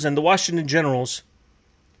Globetrotters, and the Washington Generals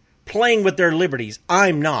playing with their liberties.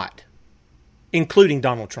 I'm not. Including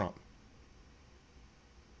Donald Trump.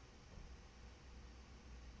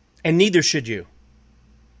 And neither should you.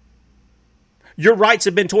 Your rights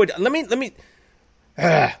have been toyed. I'm going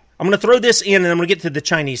to throw this in and I'm going to get to the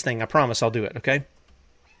Chinese thing. I promise I'll do it, okay?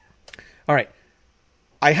 All right.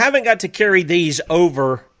 I haven't got to carry these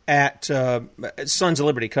over at Sons of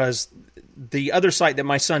Liberty because the other site that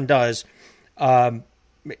my son does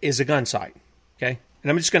is a gun site, okay? And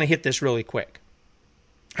I'm just going to hit this really quick.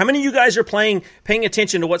 How many of you guys are paying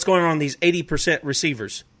attention to what's going on these 80%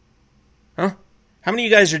 receivers? Huh? How many of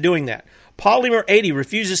you guys are doing that? Polymer 80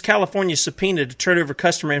 refuses California's subpoena to turn over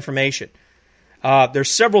customer information. There's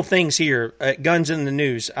several things here at Guns in the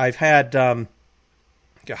News. I've had, I'll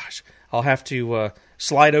have to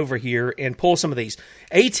slide over here and pull some of these.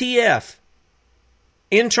 ATF,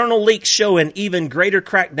 internal leaks show an even greater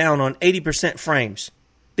crackdown on 80% frames.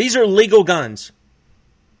 These are legal guns.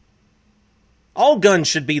 All guns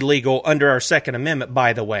should be legal under our Second Amendment,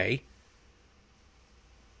 by the way.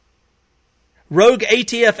 Rogue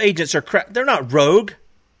ATF agents are they're not rogue.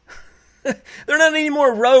 They're not any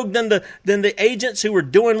more rogue than the agents who were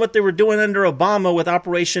doing what they were doing under Obama with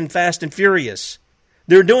Operation Fast and Furious.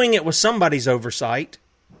 They're doing it with somebody's oversight.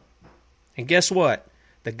 And guess what?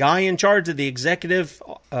 The guy in charge of the executive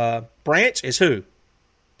branch is who?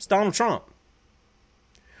 It's Donald Trump.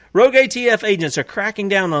 Rogue ATF agents are cracking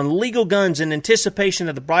down on legal guns in anticipation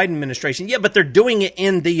of the Biden administration. Yeah, but they're doing it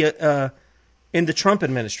in the Trump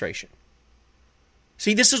administration.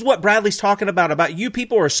 See, this is what Bradley's talking about you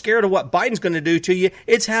people are scared of what Biden's going to do to you.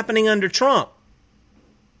 It's happening under Trump.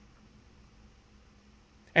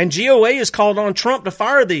 And GOA has called on Trump to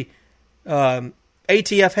fire the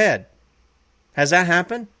ATF head. Has that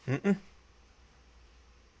happened? Mm-mm.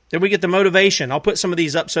 Then we get the motivation. I'll put some of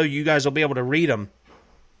these up so you guys will be able to read them.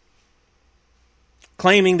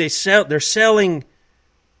 Claiming they're selling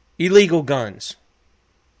illegal guns.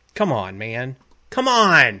 Come on, man. Come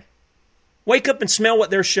on. Wake up and smell what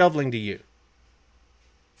they're shoveling to you.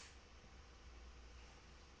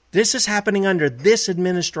 This is happening under this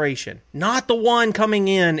administration, not the one coming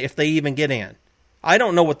in if they even get in. I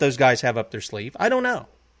don't know what those guys have up their sleeve. I don't know.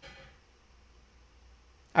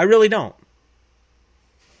 I really don't.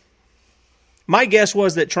 My guess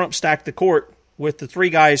was that Trump stacked the court with the three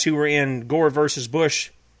guys who were in Gore versus Bush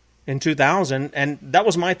in 2000, and that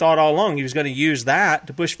was my thought all along. He was going to use that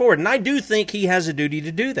to push forward, and I do think he has a duty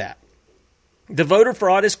to do that. The voter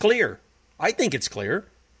fraud is clear. I think it's clear.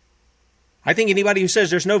 I think anybody who says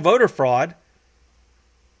there's no voter fraud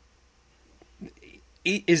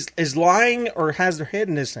is lying or has their head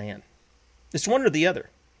in his sand. It's one or the other.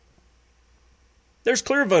 There's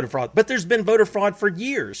clear voter fraud, but there's been voter fraud for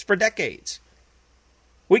years, for decades.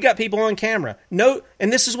 We got people on camera. No,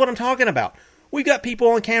 and this is what I'm talking about. We got people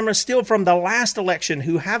on camera still from the last election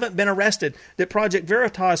who haven't been arrested that Project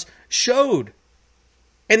Veritas showed.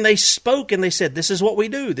 And they spoke and they said, this is what we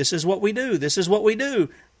do, this is what we do, this is what we do.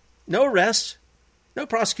 No arrests, no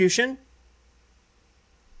prosecution.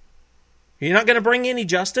 You're not going to bring any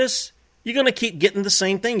justice. You're going to keep getting the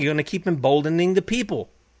same thing. You're going to keep emboldening the people.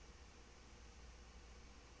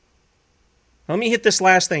 Let me hit this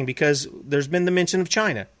last thing because there's been the mention of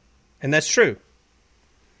China, and that's true.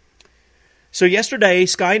 So yesterday,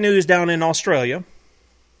 Sky News down in Australia,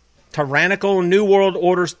 tyrannical New World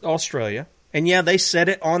Order Australia, and yeah, they said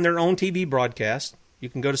it on their own TV broadcast. You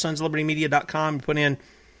can go to sonsoflibertymedia.com and put in,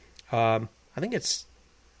 I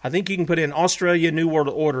think you can put in Australia New World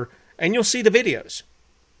Order, and you'll see the videos.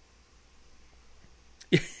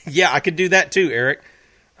 Yeah, I could do that too, Eric.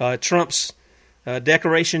 Trump's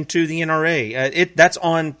declaration to the NRA. That's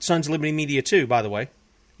on Sons of Liberty Media too, by the way.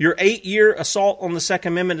 Your 8-year assault on the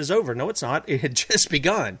Second Amendment is over. No, it's not. It had just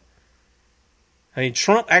begun. I mean,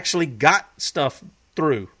 Trump actually got stuff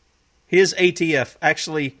through. His ATF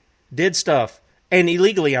actually did stuff, and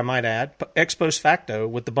illegally, I might add, ex post facto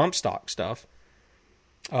with the bump stock stuff,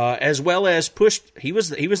 as well as pushed. He was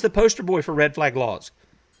the poster boy for red flag laws,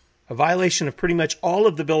 a violation of pretty much all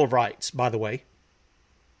of the Bill of Rights, by the way.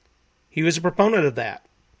 He was a proponent of that.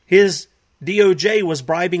 His DOJ was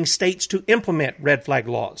bribing states to implement red flag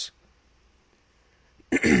laws.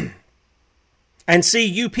 And see,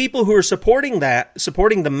 you people who are supporting that,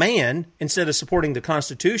 supporting the man instead of supporting the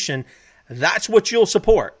Constitution, that's what you'll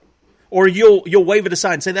support. Or you'll wave it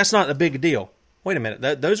aside and say, that's not a big deal. Wait a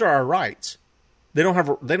minute, those are our rights. They don't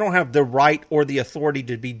have the right or the authority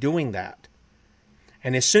to be doing that.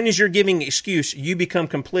 And as soon as you're giving excuse, you become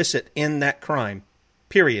complicit in that crime.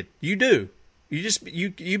 Period. You do.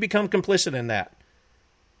 You become complicit in that.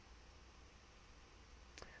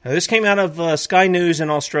 Now, this came out of Sky News in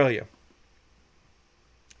Australia.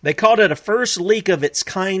 They called it a first leak of its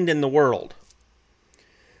kind in the world.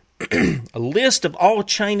 A list of all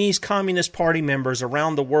Chinese Communist Party members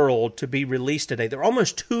around the world to be released today. There are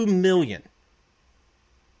almost 2 million.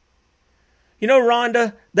 You know,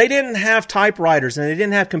 Rhonda, they didn't have typewriters and they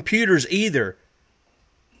didn't have computers either.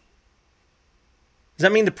 Does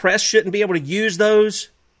that mean the press shouldn't be able to use those?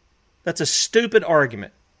 That's a stupid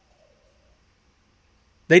argument.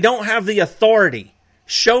 They don't have the authority.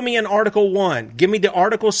 Show me in Article 1. Give me the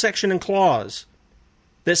article, section, and clause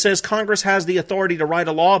that says Congress has the authority to write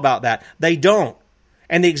a law about that. They don't.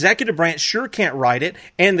 And the executive branch sure can't write it.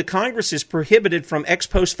 And the Congress is prohibited from ex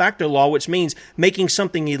post facto law, which means making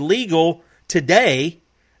something illegal today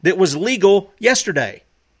that was legal yesterday.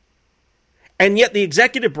 And yet the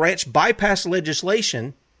executive branch bypassed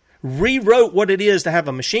legislation, rewrote what it is to have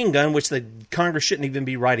a machine gun, which the Congress shouldn't even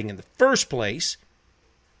be writing in the first place,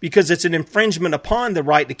 because it's an infringement upon the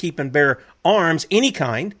right to keep and bear arms, any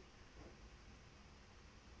kind.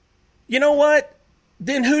 You know what?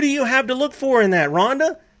 Then who do you have to look for in that,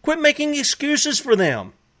 Rhonda? Quit making excuses for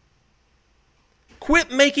them.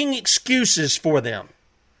 Quit making excuses for them.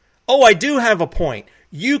 Oh, I do have a point.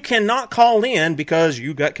 You cannot call in because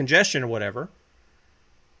you got congestion or whatever,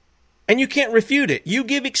 and you can't refute it. You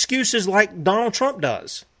give excuses like Donald Trump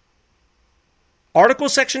does. Article,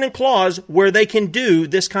 section, and clause where they can do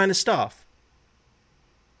this kind of stuff.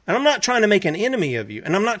 And I'm not trying to make an enemy of you,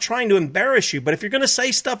 and I'm not trying to embarrass you, but if you're going to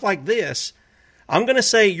say stuff like this, I'm going to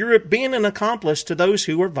say you're being an accomplice to those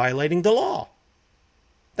who are violating the law.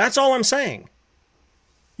 That's all I'm saying.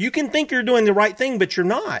 You can think you're doing the right thing, but you're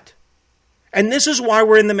not. And this is why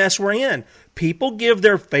we're in the mess we're in. People give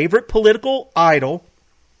their favorite political idol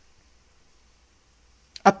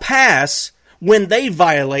a pass when they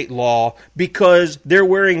violate law because they're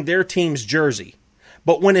wearing their team's jersey.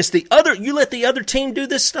 But when it's the other, you let the other team do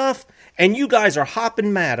this stuff, and you guys are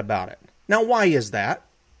hopping mad about it. Now, why is that?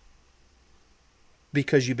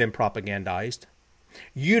 Because you've been propagandized.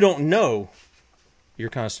 You don't know your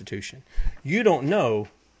Constitution. You don't know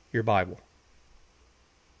your Bible.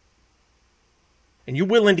 And you're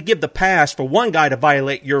willing to give the pass for one guy to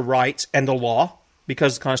violate your rights and the law,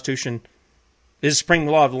 because the Constitution is the supreme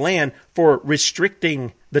law of the land, for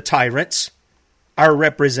restricting the tyrants, our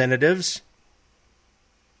representatives.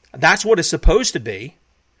 That's what it's supposed to be.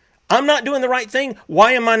 I'm not doing the right thing.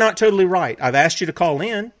 Why am I not totally right? I've asked you to call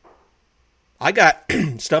in. I got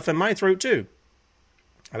stuff in my throat too.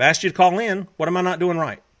 I've asked you to call in. What am I not doing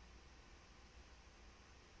right?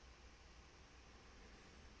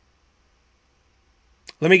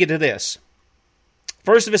 Let me get to this.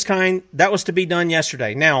 First of its kind, that was to be done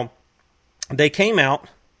yesterday. Now, they came out,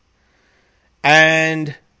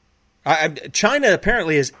 and China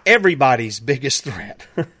apparently is everybody's biggest threat.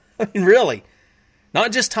 I mean, really.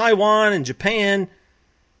 Not just Taiwan and Japan.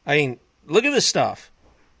 I mean, look at this stuff.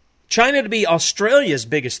 China to be Australia's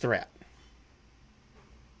biggest threat.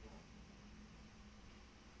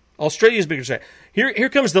 Australia's biggest threat. Here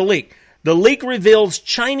comes the leak. The leak reveals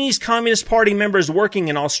Chinese Communist Party members working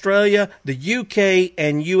in Australia, the UK,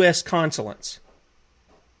 and US consulates.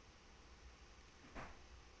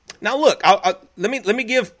 Now look, let me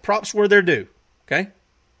give props where they're due, okay?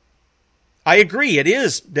 I agree, it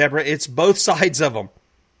is, Deborah. It's both sides of them.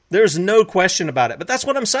 There's no question about it. But that's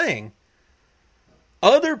what I'm saying.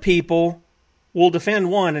 Other people will defend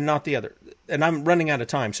one and not the other. And I'm running out of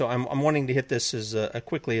time, so I'm wanting to hit this as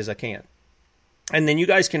quickly as I can. And then you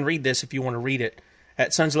guys can read this if you want to read it at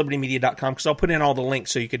sonslibertymedia.com, because I'll put in all the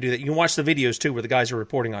links so you can do that. You can watch the videos, too, where the guys are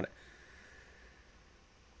reporting on it.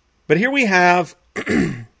 But here we have...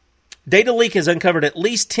 Data leak has uncovered at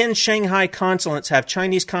least 10 Shanghai consulates have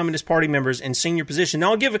Chinese Communist Party members in senior position.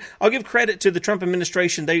 Now, I'll give credit to the Trump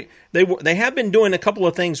administration. They have been doing a couple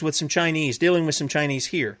of things with some Chinese, dealing with some Chinese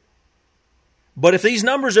here. But if these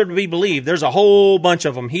numbers are to be believed, there's a whole bunch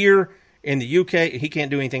of them here in the UK. He can't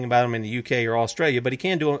do anything about them in the UK or Australia, but he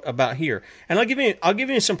can do about here. And I'll give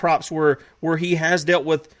you some props where he has dealt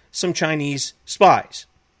with some Chinese spies.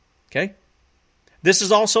 Okay? This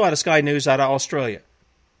is also out of Sky News out of Australia.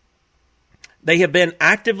 They have been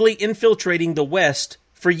actively infiltrating the West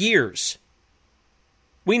for years.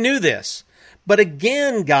 We knew this. But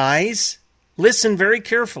again, guys, listen very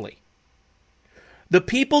carefully. The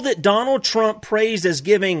people that Donald Trump praised as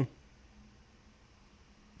giving,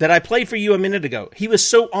 that I played for you a minute ago, he was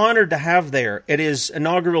so honored to have there at his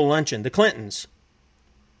inaugural luncheon, the Clintons.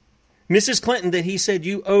 Mrs. Clinton, that he said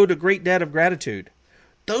you owed a great debt of gratitude.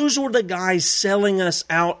 Those were the guys selling us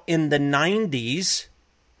out in the 90s,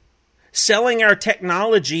 selling our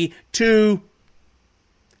technology to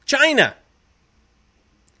China.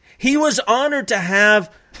 He was honored to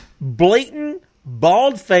have blatant,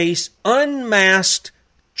 bald-faced, unmasked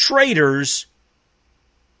traitors,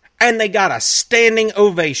 and they got a standing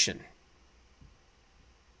ovation.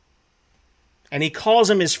 And he calls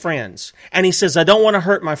them his friends. And he says, I don't want to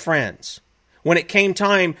hurt my friends. When it came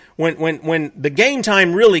time, when the game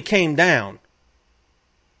time really came down,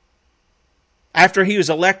 after he was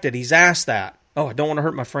elected, he's asked that. Oh, I don't want to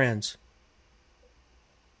hurt my friends.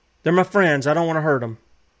 They're my friends. I don't want to hurt them.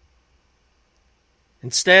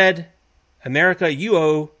 Instead, America, you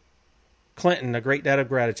owe Clinton a great debt of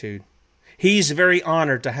gratitude. He's very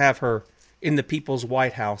honored to have her in the People's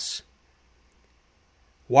White House.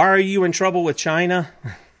 Why are you in trouble with China?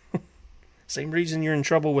 Same reason you're in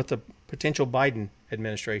trouble with the potential Biden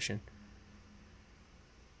administration.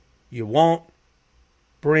 You won't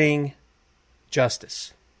bring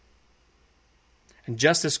justice. And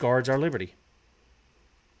justice guards our liberty.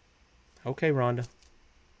 Okay, Rhonda.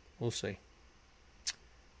 We'll see.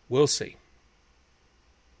 We'll see.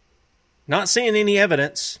 Not seeing any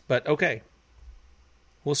evidence, but okay.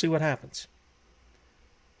 We'll see what happens.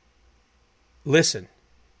 Listen.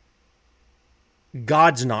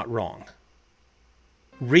 God's not wrong.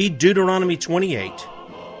 Read Deuteronomy 28,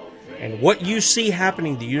 and what you see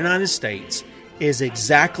happening in the United States is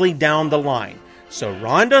exactly down the line. So,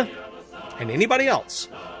 Rhonda and anybody else,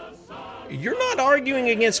 you're not arguing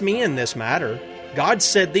against me in this matter. God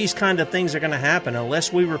said these kind of things are going to happen.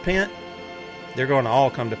 Unless we repent, they're going to all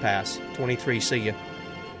come to pass. 23, see you.